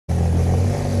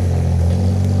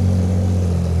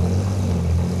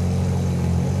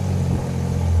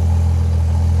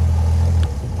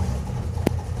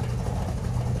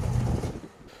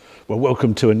Well,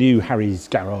 welcome to a new Harry's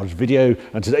Garage video,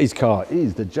 and today's car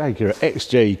is the Jaguar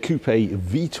XJ Coupe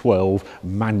V12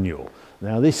 manual.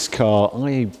 Now this car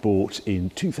I bought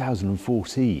in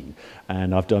 2014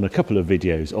 and I've done a couple of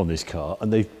videos on this car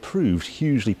and they've proved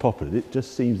hugely popular. It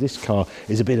just seems this car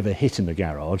is a bit of a hit in the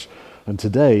garage, and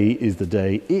today is the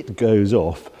day it goes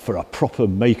off for a proper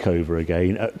makeover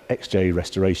again at XJ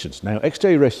Restorations. Now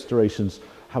XJ Restorations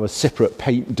have a separate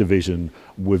paint division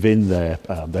within there.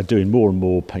 They're doing more and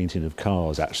more painting of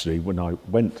cars actually. When I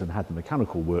went and had the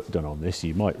mechanical work done on this,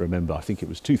 you might remember, I think it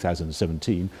was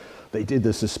 2017, they did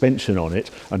the suspension on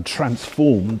it and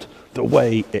transformed the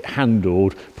way it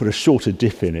handled, put a shorter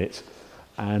diff in it,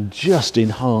 and just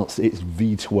enhanced its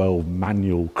V12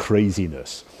 manual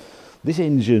craziness. This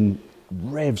engine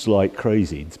revs like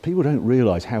crazy. People don't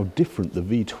realise how different the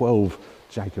V12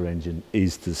 Jaguar engine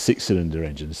is the six-cylinder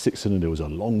engine. The six-cylinder was a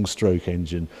long stroke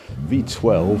engine.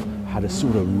 V12 had a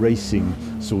sort of racing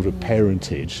sort of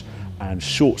parentage and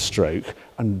short stroke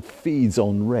and feeds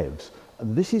on revs.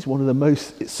 And this is one of the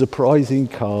most surprising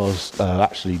cars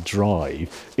actually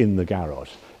drive in the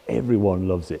garage. Everyone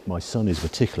loves it. My son is a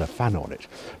particular fan on it,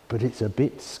 but it's a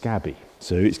bit scabby.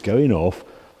 So it's going off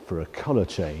for a colour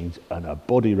change and a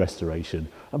body restoration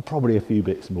and probably a few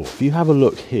bits more. If you have a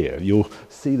look here, you'll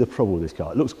see the problem with this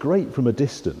car. It looks great from a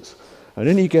distance, and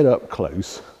then you get up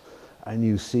close and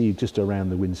you see just around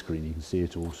the windscreen, you can see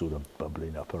it all sort of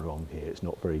bubbling up along here. It's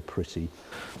not very pretty.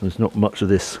 There's not much of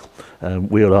this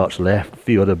wheel arch left, a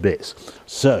few other bits.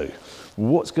 So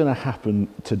what's going to happen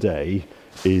today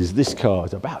is this car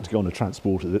is about to go on a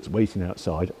transporter that's waiting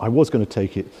outside. I was going to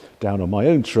take it down on my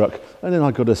own truck, and then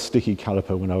I got a sticky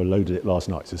caliper when I loaded it last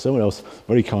night. So someone else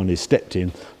very kindly stepped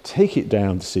in, take it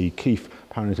down to see Keith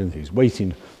Parrington, who's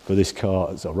waiting for this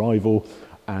car's arrival.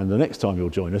 And the next time he'll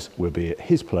join us, we'll be at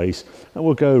his place, and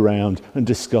we'll go around and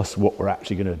discuss what we're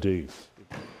actually going to do.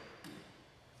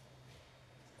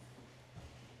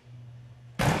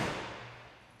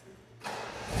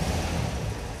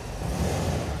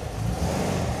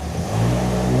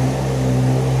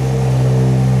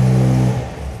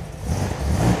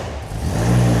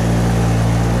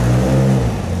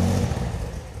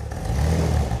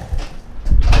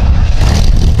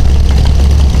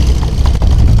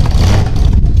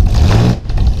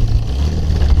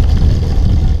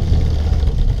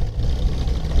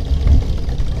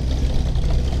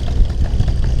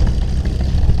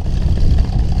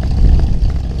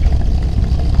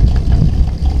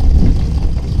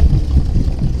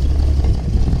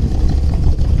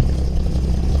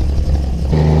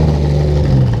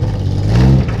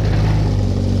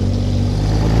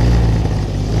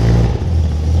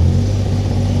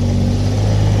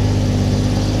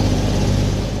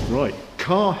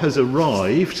 Car has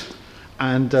arrived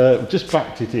and just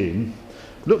backed it in.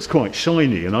 Looks quite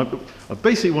shiny, and I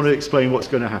basically want to explain what's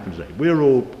going to happen today. We're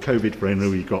all COVID friendly,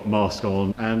 we've got masks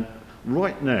on, and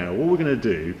right now all we're going to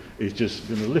do is just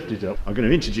going to lift it up. I'm going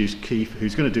to introduce Keith,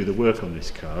 who's going to do the work on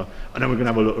this car, and then we're going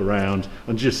to have a look around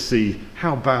and just see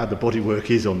how bad the bodywork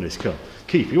is on this car.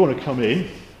 Keith, you want to come in?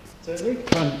 Certainly.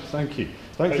 Thank you.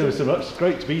 Thanks ever so much. It's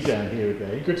great to be down here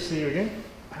again. Good to see you again.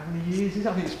 How many years is it?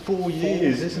 I think it's 4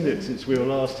 years, isn't it, since we were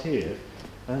last here,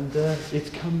 and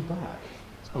it's come back.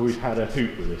 Oh, we've had a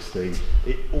hoot with this thing.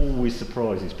 It always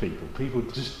surprises people. People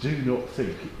just do not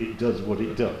think it does what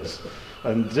it does,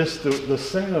 and just the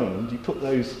sound. You put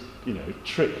those,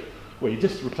 trick. Well, you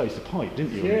just replaced the pipe,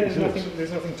 didn't you? Yeah,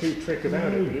 there's nothing too trick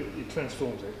about it, but it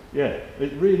transforms it. Yeah,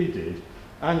 it really did,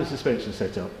 and the suspension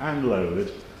setup and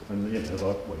lowered. And I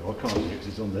can't see it,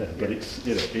 it's on there, but it's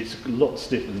it's a lot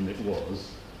stiffer than it was.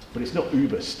 But it's not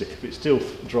uber stiff, it still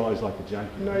drives like a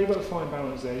Jaguar. No, you've got a fine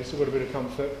balance there, you've still got a bit of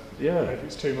comfort. Yeah. And if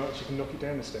it's too much, you can knock it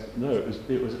down a step. No,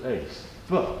 it was ace.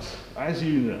 But, as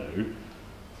you know,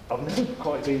 I've never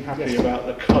quite been happy about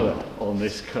the colour on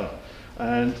this car.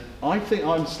 And I think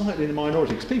I'm slightly in the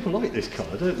minority, because people like this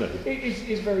colour, don't they?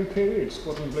 It's very period.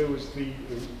 Squadron Blue was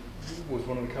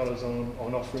one of the colours on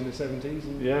offer in the 70s.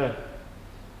 And yeah.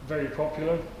 Very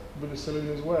popular with the saloon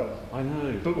as well. I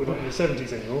know. But we're not in the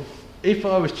 70s anymore. If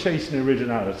I was chasing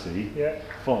originality,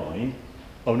 fine.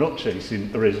 I'm not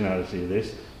chasing originality of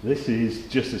this. This is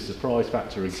just a surprise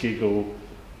factor, a giggle,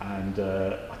 and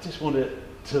I just want it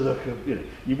to look,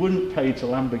 you wouldn't pay to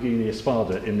Lamborghini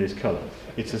Espada in this colour.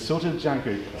 It's a sort of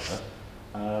Jaguar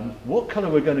colour. What colour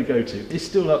we're going to go to is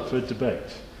still up for debate.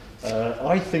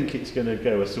 I think it's going to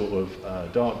go a sort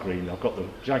of dark green. I've got the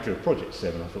Jaguar Project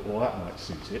 7, I thought, well, that might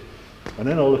suit it. And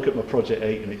then I'll look at my Project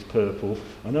 8 and it's purple,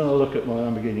 and then I'll look at my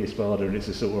Lamborghini Espada and it's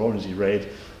a sort of orangey red,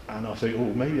 and I think,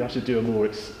 oh, maybe I should do a more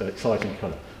exciting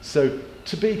colour. So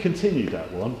to be continued,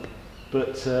 that one,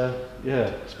 but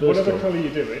yeah. Whatever colour you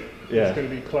do it, it's going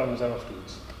to be closed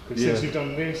afterwards. Because since you've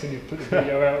done this and you've put the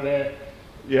video out there,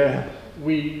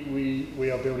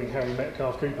 we are building Harry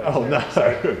Metcalf coupes. Oh now, no!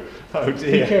 So Oh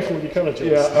dear! Be careful with your colour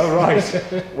choice. Yeah. Oh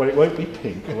right. Well, it won't be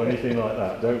pink or anything like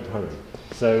that. Don't hurry.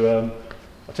 So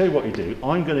I'll tell you what you do.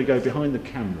 I'm going to go behind the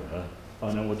camera,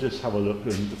 and then we'll just have a look.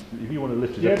 And if you want to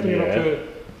lift it up in the air,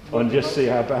 and just see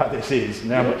how bad this is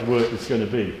and how much work it's going to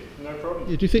be. No problem.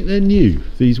 Yeah, do you think they're new,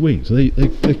 these wings? They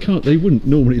wouldn't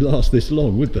normally last this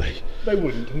long, would they? They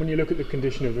wouldn't. And when you look at the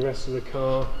condition of the rest of the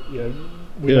car,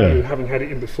 we know, having had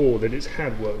it in before, that it's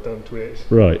had work done to it.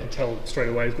 Right. You can tell straight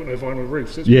away it's got no vinyl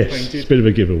roof, so it's been painted. It's a bit of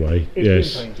a giveaway.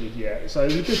 It's been painted, yeah. So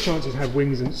there's a good chance it's had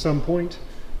wings at some point.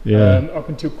 Yeah. Up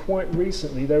until quite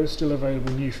recently, they were still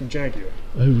available new from Jaguar.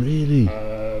 Oh really?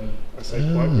 I say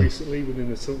quite recently, within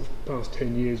the sort of past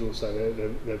 10 years or so,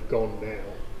 they've gone now.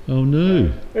 Oh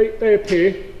no. They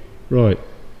appear. Right.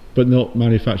 But not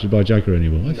manufactured by Jaguar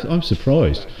anymore. I'm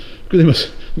surprised.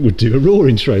 Because they would do a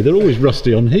roaring trade. They're always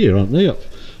rusty on here, aren't they? Up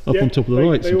on top of the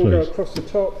lights. They all go across the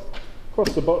top,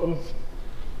 across the bottom,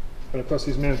 and across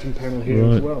this mounting panel here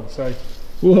as well. So.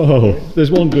 Whoa! There's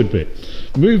one good bit.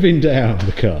 Moving down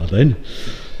the car, then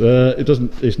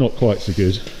it's not quite so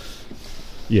good.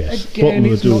 Yes. Again, bottom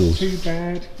of it's the doors. not too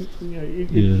bad. You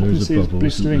can see it's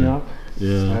blistering up.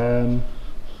 Yeah.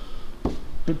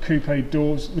 But coupe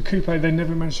doors, the coupe, they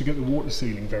never managed to get the water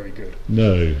sealing very good.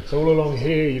 No. So all along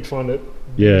here you'd find that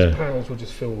these panels will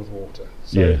just fill with water.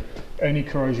 So any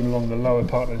corrosion along the lower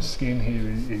part of the skin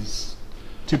here is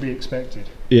to be expected.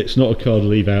 It's not a car to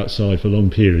leave outside for long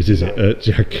periods, is it?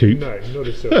 Jag Coupe? No, not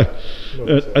at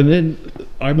all. And then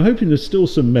I'm hoping there's still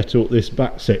some metal at this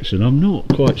back section. I'm not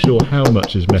quite sure how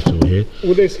much is metal here.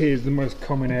 Well, this here is the most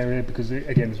common area because,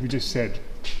 again, as we just said,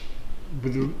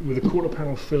 with the quarter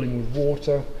panel filling with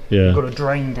water, you've got a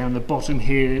drain down the bottom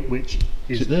here, which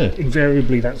is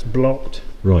invariably that's blocked.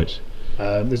 Right.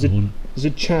 There's a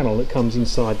channel that comes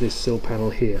inside this sill panel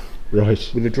here.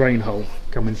 Right. With a drain hole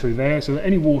coming through there, so that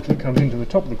any water that comes into the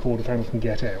top of the quarter panel can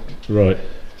get out. Right.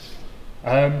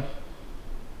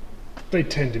 They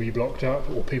tend to be blocked up,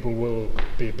 or people will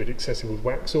be a bit excessive with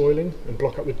wax oiling and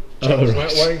block up the channels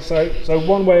that way. So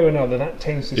one way or another, that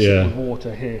tends to sit with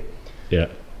water here. Yeah.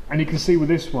 And you can see with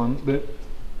this one that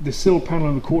the sill panel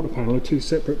and the quarter panel are two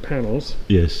separate panels.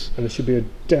 Yes. And there should be a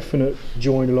definite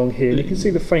join along here. And you can see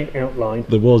the faint outline.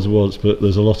 There was once, but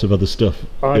there's a lot of other stuff.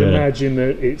 I'd imagine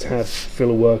that it's had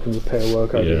filler work and repair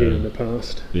work over here in the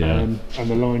past. Yeah. And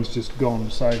the line's just gone.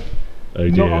 So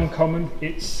not uncommon.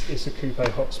 It's a coupe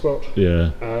hotspot.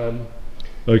 Yeah.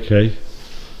 Okay.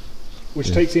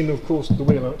 Which takes in, of course, the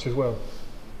wheel arch as well.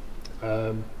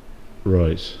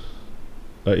 Right.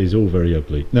 That is all very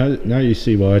ugly. Now you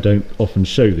see why I don't often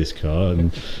show this car,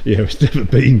 and it's never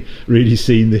been really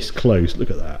seen this close. Look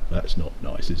at that. That's not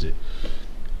nice, is it?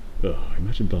 Oh,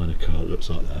 imagine buying a car that looks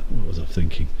like that. What was I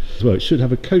thinking? Well, it should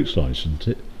have a coach line, shouldn't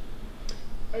it?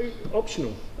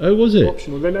 Optional. Oh, was it?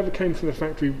 Optional. They never came from the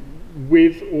factory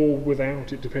with or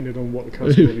without. It depended on what the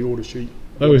customer or the order sheet.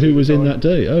 Oh, who was in that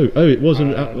day? Oh, it was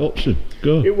an option.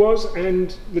 God. It was,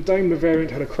 and the Daimler variant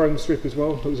had a chrome strip as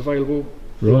well that was available.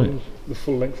 Right. The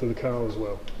full length of the car as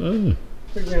well. Oh.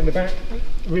 Quickly around the back,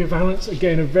 rear valance,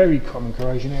 again a very common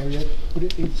corrosion area, but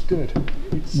it's good.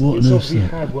 It's obviously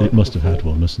had work. It must have had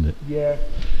one, mustn't it? Yeah.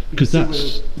 Because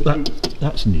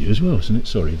that's new as well, isn't it?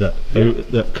 Sorry,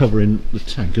 that covering the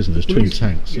tank, isn't there? There's twin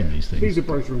tanks in these things. These are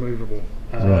both removable,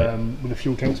 with the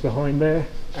fuel tanks behind there,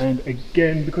 and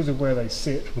again because of where they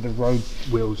sit, with the road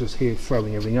wheels just here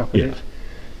throwing everything up in it,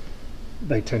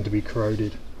 they tend to be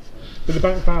corroded. But the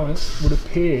back valance would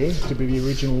appear to be the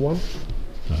original one.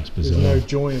 That's bizarre. There's no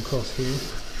join across here.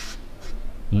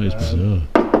 That is bizarre.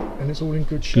 And it's all in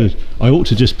good shape. Good. I ought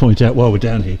to just point out while we're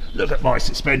down here, look at my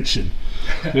suspension.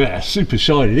 Yeah, super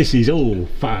shiny. This is all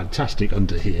fantastic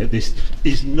under here. This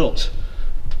is not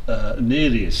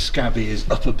nearly as scabby as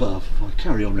up above. If I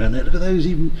carry on around there, look at those.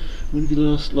 Even when the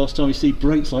last time you see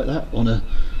brakes like that on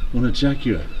a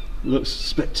Jaguar, it looks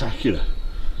spectacular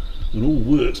and all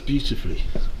works beautifully.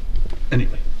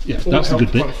 Anyway, that's a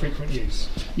good bit. Quite frequent use.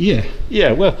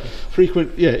 Well,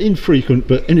 frequent, infrequent,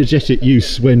 but energetic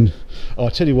use when. I'll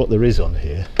tell you what there is on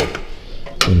here.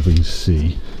 Whatever you can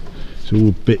see, it's all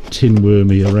a bit tin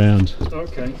wormy around.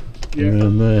 Okay.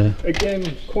 Around there.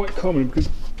 Again, quite common because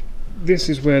this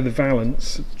is where the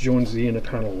valance joins the inner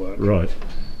panel work. Right.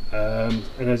 And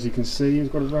as you can see, it's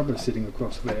got a rubber sitting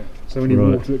across there. So any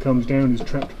water that comes down is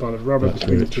trapped by the rubber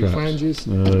between the two flanges.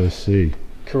 Oh, I see.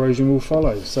 Corrosion will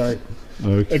follow. So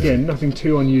again, nothing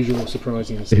too unusual or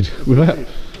surprising.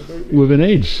 With an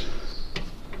edge.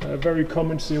 Very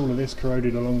common to see all of this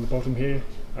corroded along the bottom here,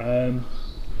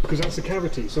 because that's a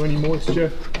cavity. So any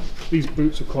moisture these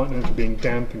boots are quite known for being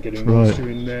damp and getting moisture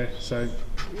in there, so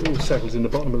it all settles in the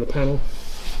bottom of the panel.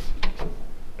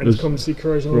 And it's common to see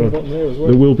corrosion on the bottom there as well.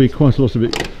 There will be quite a lot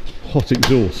of hot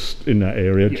exhaust in that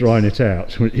area, drying it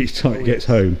out each time it gets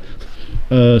home.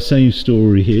 Same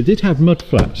story here. It did have mud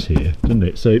flaps here, didn't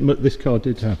it? So this car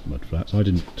did have mud flaps. I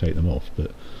didn't take them off,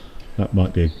 but that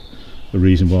might be a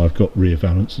reason why I've got rear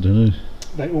valance. I don't know.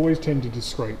 They always tended to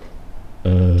scrape.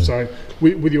 So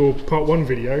with your part 1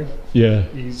 video,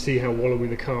 you see how wallowy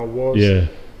the car was. Yeah.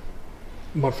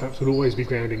 Mud flaps would always be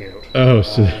grounding out. Oh,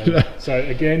 so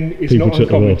again, it's not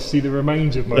uncommon to see the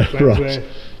remains of mud flaps where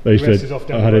they the rest said, is off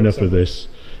down I had enough of this.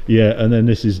 Yeah, and then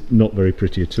this is not very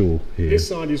pretty at all here. This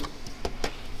side is,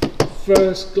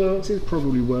 first glance, is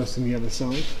probably worse than the other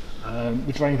side.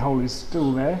 The drain hole is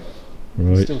still there. Right.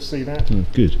 You can still see that. Oh,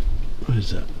 good. Where's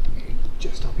that?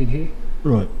 Just up in here.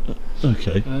 Right.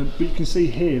 Okay. But you can see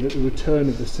here that the return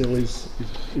of the sill is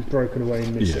broken away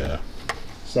and missing. Yeah.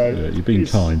 So you've been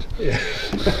kind. Yeah.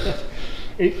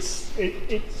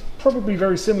 it's probably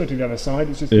very similar to the other side.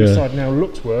 It's just this side now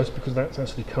looks worse because that's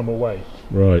actually come away.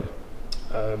 Right.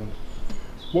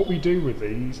 What we do with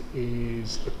these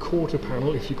is a quarter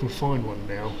panel, if you can find one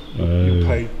now. You'll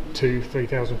pay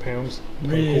 £2,000-3,000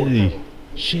 for a quarter panel.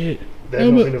 Shit.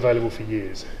 They've not been available for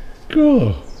years.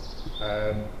 God.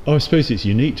 I suppose it's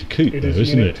unique to coupe, it though, is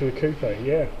isn't unique it? to a coupe,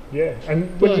 yeah.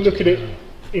 And when you look at it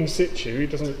in situ, it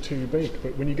doesn't look too big,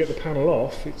 but when you get the panel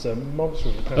off, it's a monster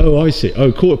of a panel. Oh, I see.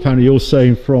 Oh, quarter panel, you're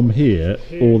saying from here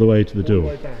all the way to the door? All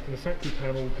the way back, and the factory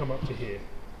panel will come up to here.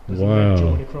 There's wow. a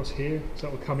joint across here, so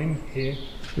that will come in here.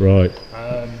 Right.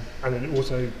 And then it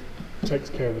also takes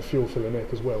care of the fuel filler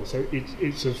neck as well, so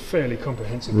it's a fairly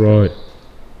comprehensive right.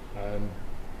 panel.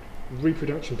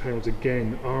 Reproduction panels,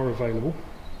 again, are available.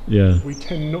 Yeah. We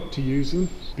tend not to use them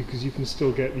because you can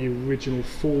still get the original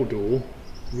 4-door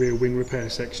rear wing repair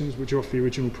sections, which are off the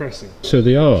original pressing. So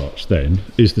the arch then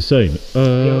is the same?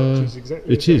 The arch is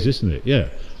exactly the same. It is, isn't it? Yeah.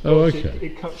 Oh, okay.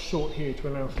 It cuts short here to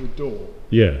allow for the door.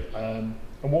 Yeah. And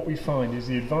what we find is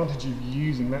the advantage of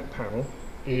using that panel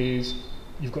is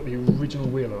you've got the original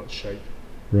wheel arch shape.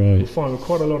 Right. You'll find with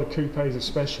quite a lot of coupes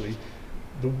especially,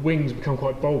 the wings become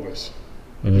quite bulbous.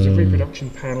 Because of reproduction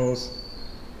panels,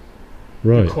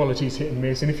 the quality's hit and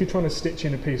miss, and if you're trying to stitch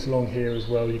in a piece along here as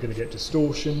well, you're going to get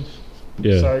distortion.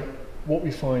 Yeah. So what we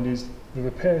find is the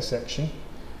repair section,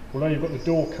 although you've got the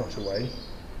door cut away,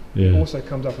 it also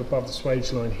comes up above the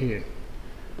swage line here.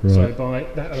 Right. So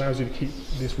that allows you to keep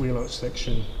this wheel arch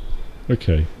section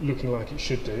looking like it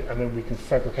should do, and then we can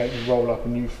fabricate and roll up a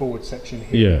new forward section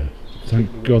here. Yeah.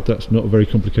 Thank God that's not a very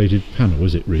complicated panel,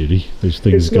 is it really? Those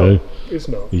things go. It's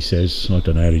not. He says, I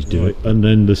don't know how he's do it. And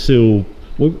then the sill,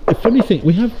 well, the funny thing,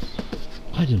 we have,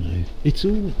 I don't know, it's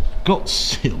all got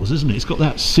sills, isn't it? It's got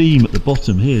that seam at the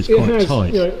bottom here, it's quite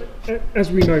tight. You know, as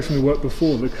we know from the work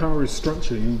before, the car is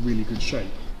structurally in really good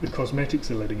shape. The cosmetics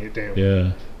are letting it down.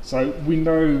 Yeah. So we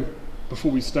know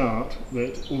before we start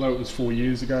that although it was 4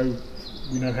 years ago,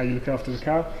 we know how you look after the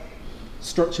car.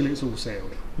 Structurally it's all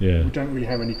sound. Yeah. We don't really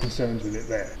have any concerns with it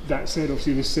there. That said,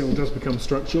 obviously the sill does become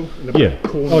structural in the back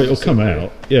corner. Oh, it'll come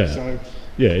out. Yeah. So,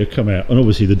 yeah, it'll come out, and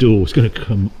obviously the door's going to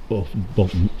come off the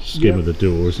bottom skim of the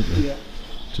door, isn't it? Yeah.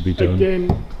 To be done.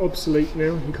 Again, obsolete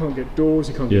now. You can't get doors.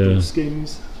 You can't get door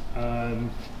skins.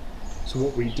 So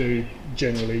what we do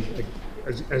generally,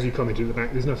 as you commented at the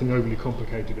back, there's nothing overly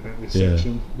complicated about this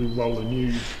section. We roll a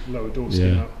new lower door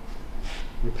skin up,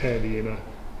 repair the inner.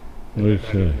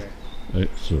 Okay.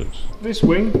 Excellent. This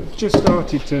wing just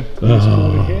started to this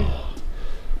corner here,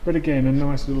 but again a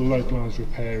nice little localised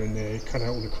repair in there, cut out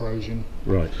all the corrosion.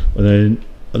 Right, and then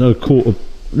another quarter.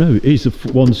 No, it is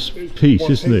one piece,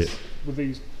 isn't it? With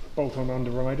these bolt-on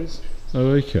underriders. Oh,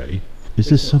 okay. Is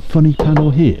this some funny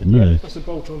panel here? No. Yeah, that's a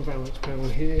bolt-on valance panel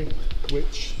here,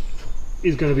 which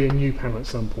is going to be a new panel at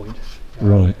some point.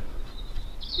 Right.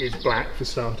 It's black for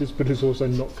starters, but it's also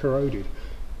not corroded.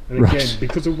 And again,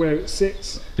 because of where it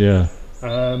sits,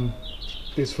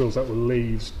 this fills up with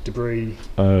leaves, debris,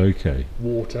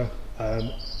 water,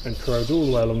 and corrodes all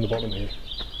the way along the bottom here.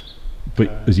 But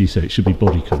as you say, it should be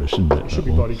body colour, shouldn't it? It should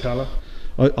be body colour.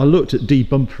 I looked at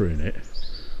debumpering it,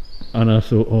 and I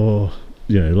thought, oh,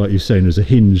 you know, like you're saying, there's a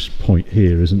hinge point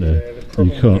here, isn't there? Yeah, the problem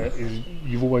with that is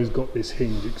you've always got this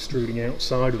hinge extruding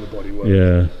outside of the bodywork.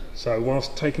 Yeah. So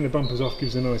whilst taking the bumpers off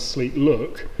gives a nice sleek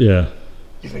look, you've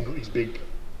then got these big.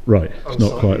 Right, it's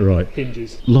not quite right.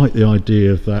 Hinges. Like the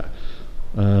idea of that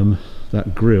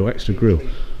that grille, extra grille.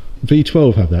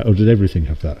 V12 have that, or did everything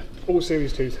have that? All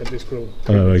Series 2s had this grille.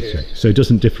 Oh, okay. So it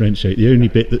doesn't differentiate. The only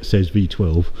bit that says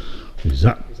V12 is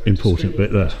that important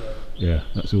bit there. Yeah,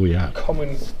 that's all you have.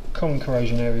 Common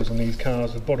corrosion areas on these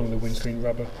cars, the bottom of the windscreen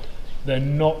rubber. They're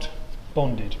not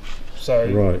bonded.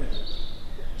 So right.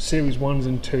 Series 1s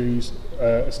and 2s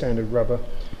are standard rubber.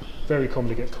 Very common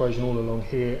to get corrosion all along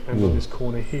here and on this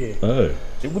corner here. Oh.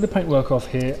 With the paintwork off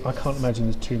here, I can't imagine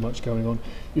there's too much going on.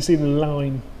 You see the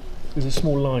line, there's a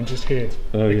small line just here.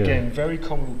 Oh, Again, yeah. very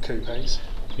common with coupes.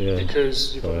 Yeah.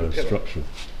 Because you've got the pillar. Structural.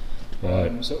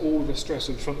 Right. So all the stress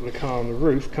of the front of the car on the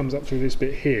roof comes up through this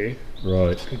bit here,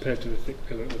 Right. compared to the thick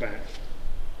pillar at the back.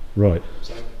 Right.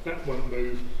 So that won't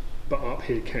move, but up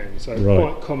here can. So Right.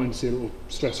 quite common to see a little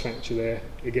stress fracture there.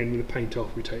 Again, with the paint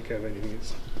off, we take care of anything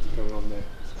that's going on there.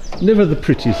 Never the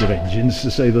prettiest of engines, to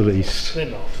say the least. They're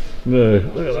not. No.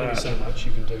 Look There's at only that. so much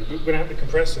you can do. But without the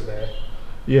compressor there,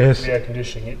 Yes. the air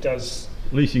conditioning, it does.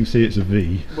 At least you can see it's a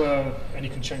V. Well, and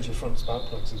you can change the front spark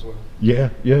plugs as well. Yeah,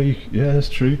 yeah, that's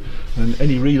true. And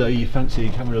any relay you fancy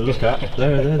having a look at,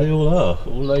 there they all are,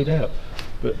 all laid out.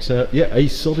 But yeah, a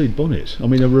solid bonnet. I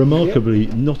mean, a remarkably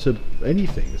not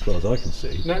anything as far as I can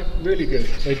see. No, really good.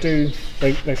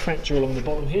 They fracture along the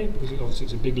bottom here because obviously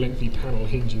it's a big lengthy panel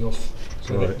hinging off.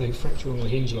 So Right. they fracture along the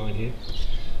hinge line here.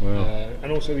 Wow.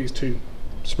 And also these two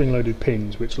spring-loaded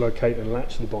pins which locate and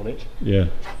latch the bonnet. Yeah.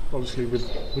 Obviously with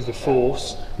the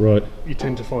force, Right. you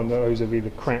tend to find those have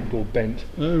either cracked or bent.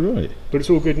 Oh, right. But it's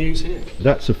all good news here.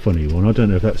 That's a funny one. I don't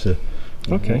know if that's a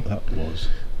Okay. what that was.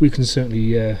 We can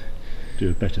certainly Do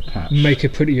a better patch. make a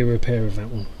prettier repair of that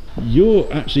one. You're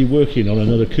actually working on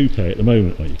another coupe at the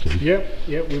moment, aren't you, Keith?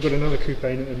 Yep, we've got another coupe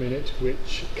in at the minute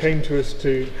which came to us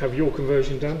to have your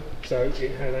conversion done. So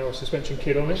it had our suspension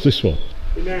kit on it. This one.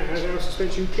 It now has our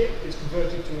suspension kit. It's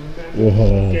converted to a manual.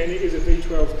 Whoa. Again, it is a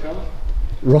V12 car.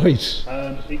 Right.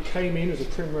 It came in as a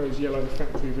primrose yellow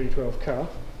factory V12 car.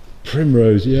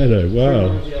 Primrose yellow. Wow.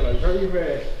 Primrose yellow,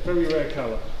 very rare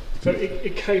colour. So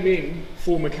it came in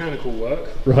for mechanical work,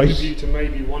 Right. with a view to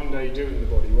maybe one day doing the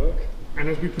bodywork. And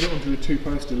as we put it onto the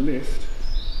two-poster lift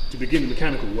to begin the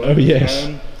mechanical work, Oh, yes.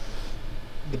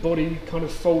 the body kind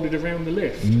of folded around the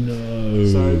lift. No.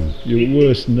 So Your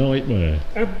worst nightmare.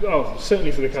 Oh,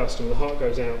 certainly for the customer, the heart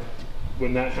goes out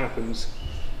when that happens,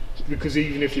 because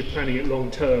even if you're planning it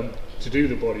long term to do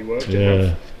the bodywork, to Yeah.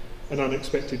 have an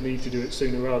unexpected need to do it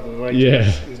sooner rather than later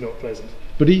Yeah. is not pleasant.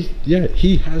 But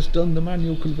he has done the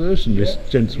manual conversion, this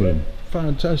gentleman.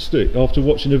 Fantastic. After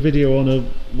watching a video on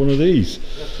one of these,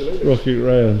 Absolutely. rocking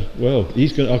around. Well, I'm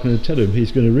going to tell him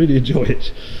he's going to really enjoy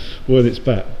it when it's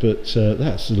back. But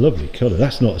that's a lovely colour.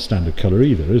 That's not a standard colour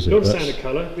either, is it? Not a standard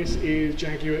colour. This is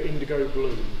Jaguar Indigo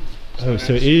Blue. Oh,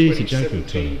 so it is a Jaguar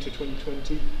 2017 colour. to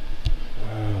 2020.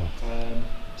 Wow.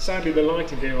 Sadly, the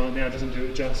lighting here right now doesn't do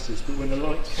it justice, but when the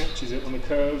light catches it on the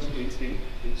curves,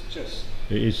 it's just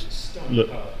It is. stunning. Look,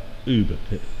 colour. uber.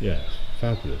 Yeah,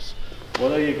 fabulous. Well,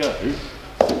 there you go.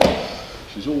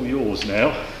 She's all yours now.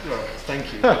 Well,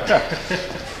 thank you.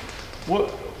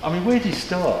 Where do you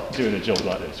start doing a job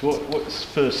like this? What's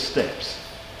first steps?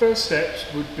 First steps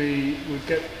would be we'd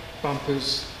get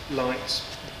bumpers, lights,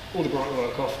 all the bright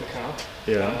work off the car.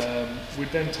 Yeah.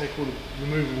 We'd then take all the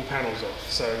removable panels off,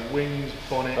 so wings,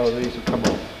 bonnet, Oh, these will come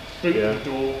off. boot yeah. of the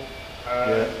door,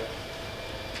 Yeah.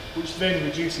 which then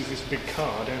reduces this big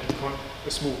car down to quite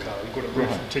a small car. You've got a roof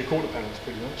Right. and 2/4 panels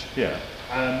pretty much. Yeah.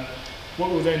 What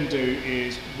we'll then do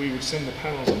is we would send the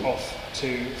panels off to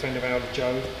a friend of ours,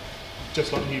 Joe,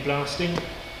 just like new blasting,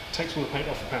 takes all the paint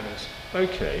off the panels.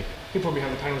 Okay. He'll probably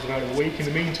have the panels about a week. In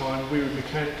the meantime, we would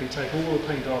mechanically take all the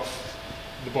paint off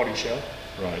the body shell.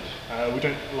 Right. We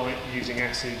don't like using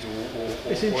acids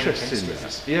or It's or interesting.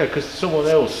 intense Yeah, because someone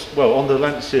else, well, on the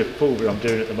Lancia Fulvia I'm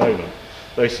doing at the moment,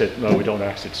 they said no, we don't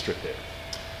acid strip it.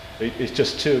 It's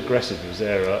just too aggressive as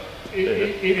error.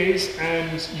 It is,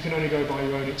 and you can only go by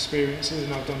your own experiences.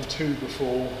 And I've done two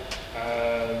before.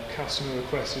 Customer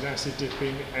requested acid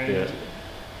dipping, and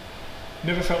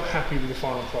never felt happy with the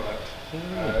final product.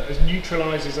 As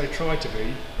neutralised as they try to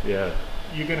be, Yeah.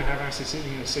 you're going to have acid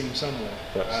sitting in a seam somewhere.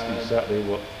 That's exactly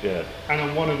what. Yeah. And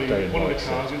on one of the Day and night,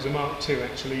 cars, it was a Mark II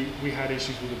actually, we had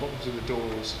issues with the bottoms of the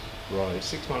doors. Right.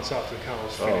 6 months after the car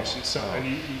was finished.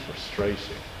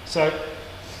 Frustrating. So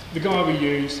the guy we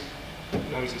use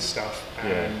knows his stuff and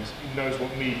Yeah. knows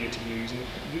what media to use, and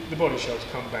the body shells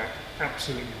come back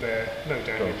absolutely bare, no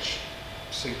damage,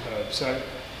 superb. So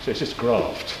it's just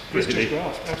graft. it's really. just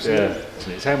graft, absolutely.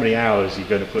 Yeah. It's how many hours you're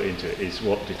going to put into it is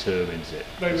what determines it.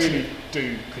 They really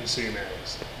do consume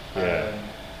hours. Yeah.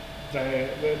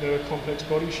 They're a complex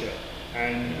body shell,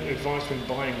 and advice when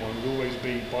buying one would always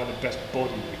be buy the best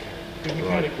body you can. Because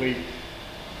mechanically,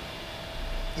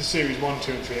 the Series 1,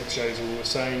 2 and 3 XJs are all the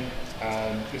same.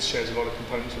 This shares a lot of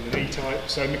components with an E-Type,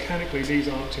 so mechanically these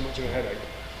aren't too much of a headache.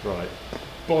 Right.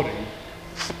 Body,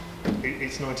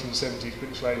 it's 1970s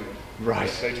British labelling. Right.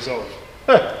 They dissolve.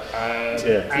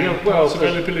 And parts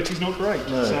availability is not great.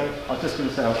 No, so. I was just going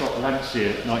to say I've got a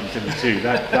Lancia 1972.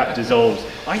 That dissolves,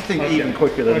 I think, even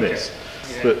quicker than this.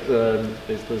 Yeah. But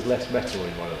there's less metal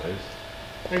in one of those.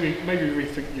 Maybe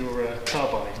rethink your car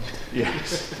buying.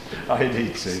 Yes, I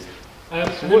need to. And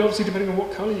then obviously, depending on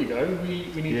what colour you go,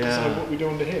 we need to decide what we do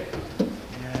under here.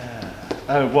 Yeah.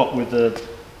 Oh, what with the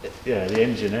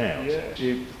engine out? Yeah.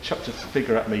 You chucked a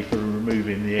figure at me for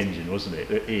removing the engine, wasn't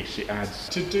it? It adds.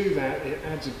 To do that, it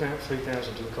adds about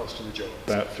 3,000 to the cost of the job.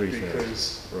 About 3,000.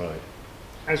 Because, right.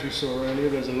 as we saw earlier,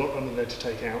 there's a lot under there to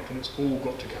take out, and it's all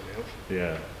got to come out.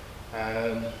 Yeah.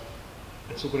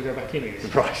 It's all got to go back in again.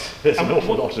 Right, there's an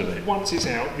awful lot of it. Once it's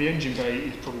out, the engine bay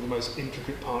is probably the most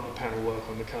intricate part of panel work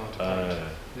on the car to paint.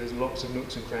 There's lots of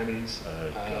nooks and crannies.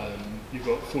 You've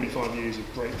got 45 years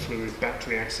of brake fluid,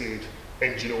 battery acid,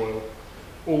 engine oil,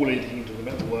 all leading into the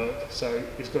metal work. So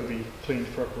it's got to be cleaned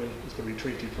properly, it's got to be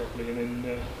treated properly, and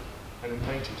then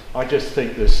painted. I just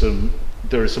think there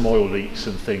are some oil leaks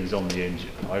and things on the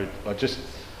engine.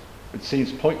 It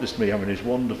seems pointless to me having this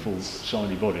wonderful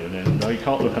shiny body and then, no, you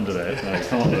can't look under there, no, you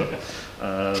can't look.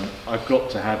 I've got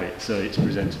to have it so it's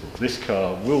presentable. This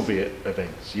car will be at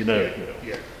events, you know it will.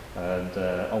 Yeah. And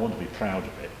I want to be proud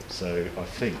of it, so I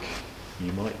think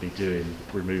you might be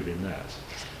removing that.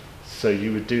 So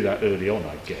you would do that early on,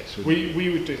 I guess. We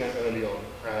would do that early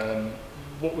on.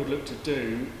 What we'd look to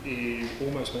do is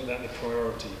almost make that the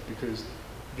priority, because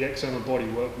the external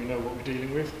bodywork, we know what we're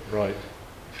dealing with. Right.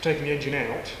 If you're taking the engine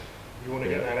out, you want to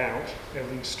get that out,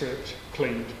 everything's stripped,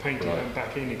 cleaned, painted and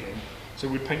back in again. So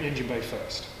we'd paint the engine bay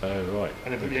first. Oh, right.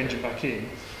 And then put the engine back in,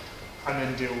 and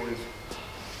then deal with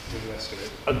the rest of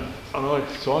it.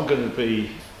 So I'm going to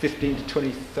be 15 to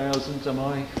 20,000, am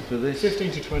I, for this?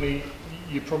 15 to 20,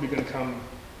 you're probably going to come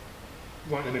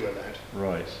right in the middle of that.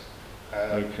 Right.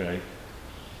 Okay.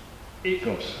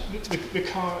 The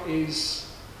car is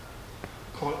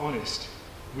quite honest.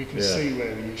 We can see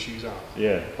where the issues are.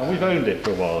 Yeah, and we've owned it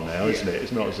for a while now, isn't it?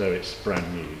 It's not as though it's brand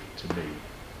new to me.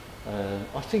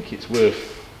 I think it's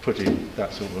worth putting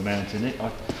that sort of amount in it.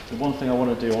 The one thing I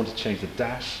want to do, I want to change the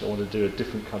dash. I want to do a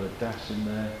different coloured dash in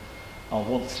there. I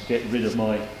want to get rid of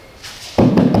my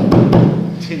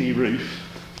tinny roof.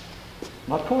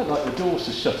 And I'd quite like the doors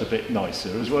to shut a bit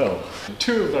nicer as well.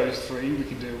 2 of those 3 we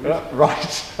can deal with.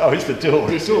 Right, oh, it's the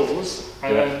doors. The doors.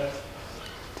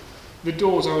 The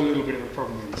doors are a little bit of a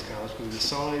problem with these cars because of the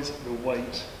size, the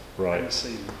weight, and the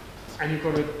sealing. And you've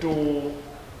got a door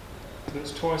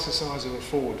that's twice the size of a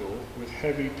 4-door with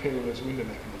heavy pillarless window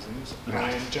mechanisms,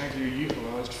 and Jaguar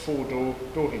utilised 4-door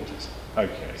door hinges.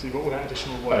 Okay. So you've got all that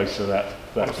additional weight on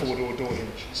a 4-door door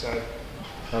hinge. So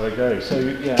there we go. So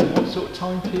yeah, what sort of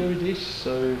time period is?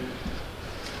 So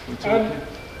we're talking?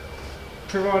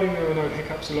 Providing there are no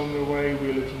hiccups along the way,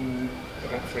 we're looking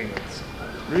about 3 months.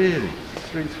 Really?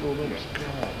 3 to 4 months? God,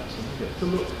 that's amazing. To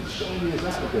look as shiny as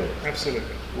that again.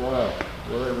 Absolutely. Wow.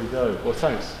 Well, there we go. Well,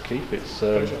 thanks, Keith. It's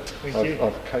pleasure. Thank you.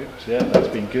 I've coped. Yeah, that's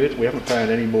been good. We haven't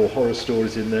found any more horror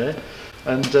stories in there.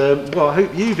 And well, I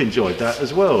hope you've enjoyed that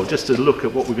as well. Just to look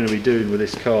at what we're going to be doing with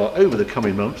this car over the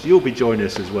coming months. You'll be joining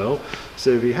us as well.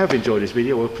 So if you have enjoyed this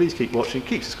video, well, please keep watching,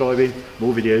 keep subscribing.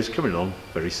 More videos coming along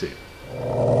very soon.